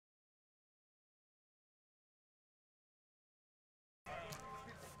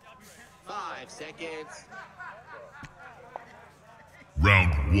5 seconds.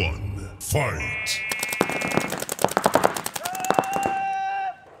 Round 1, fight.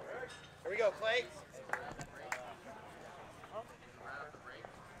 Here we go, Clay.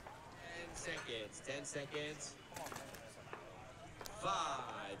 10 seconds. 5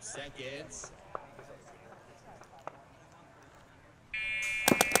 seconds.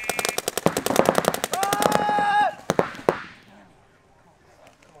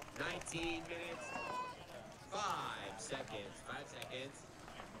 19 minutes. 5 seconds. 5 seconds.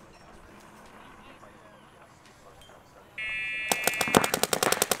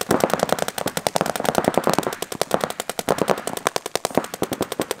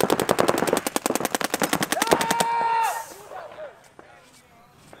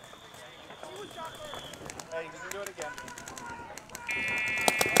 Hey, you can do it again.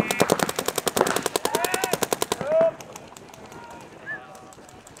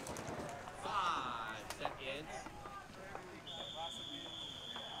 5 seconds.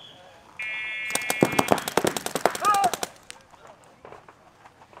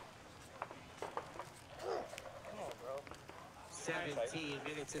 17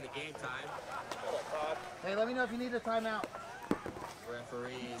 minutes in the game time. Todd. Hey, let me know if you need a timeout.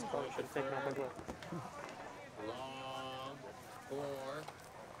 Referees point confirmed. Long 4.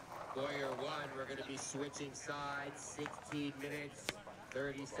 Warrior 1, we're going to be switching sides. 16 minutes,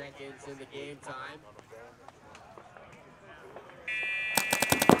 30 seconds in the game time.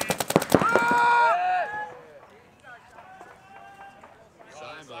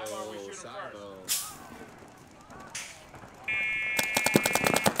 Simo.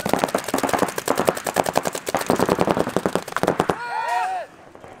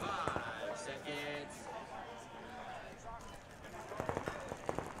 5 seconds.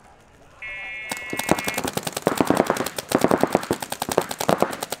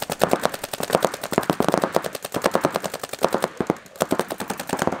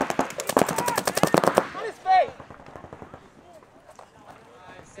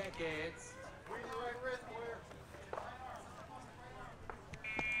 5 seconds.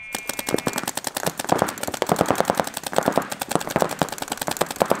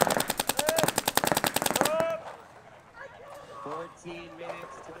 14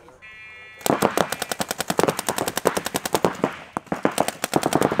 minutes, 20.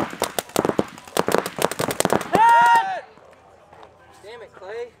 Damn it,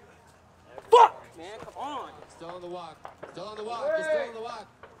 Clay. Fuck! Man, come on. Still on the walk. Still on the walk. Just still on the walk.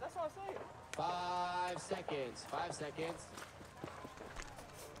 That's what I'm saying. 5 seconds. 5 seconds.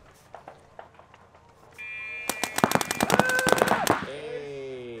 Ace.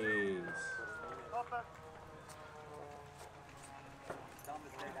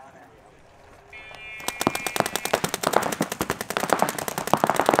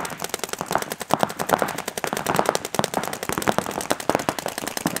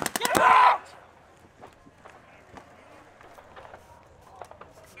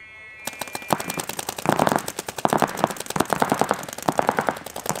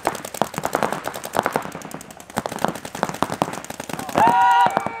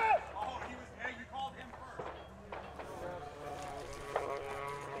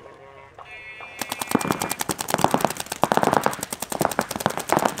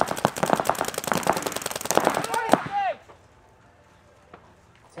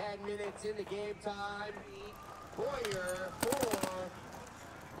 Minutes in the game time. Warrior 4.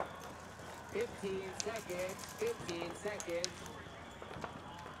 15 seconds. 15 seconds.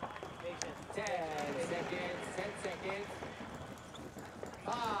 10 seconds. 10 seconds.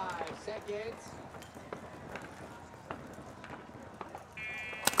 5 seconds.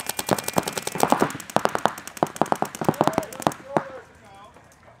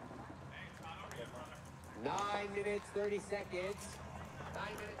 9 minutes, 30 seconds. 9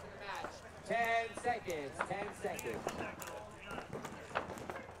 minutes in the match. 10 seconds. 10 seconds.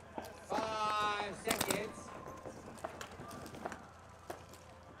 5 seconds.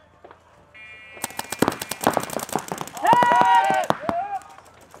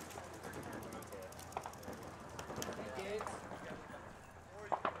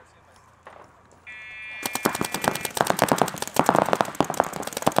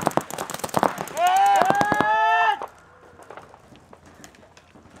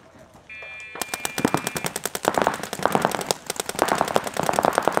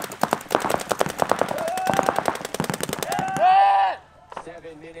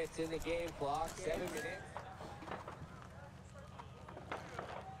 7 minutes in the game clock. 7 minutes.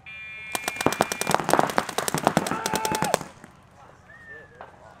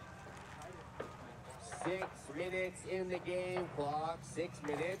 Six minutes in the game clock. 6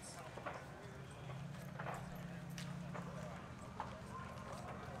 minutes.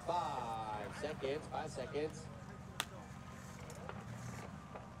 5 seconds.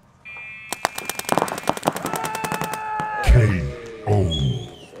 KO.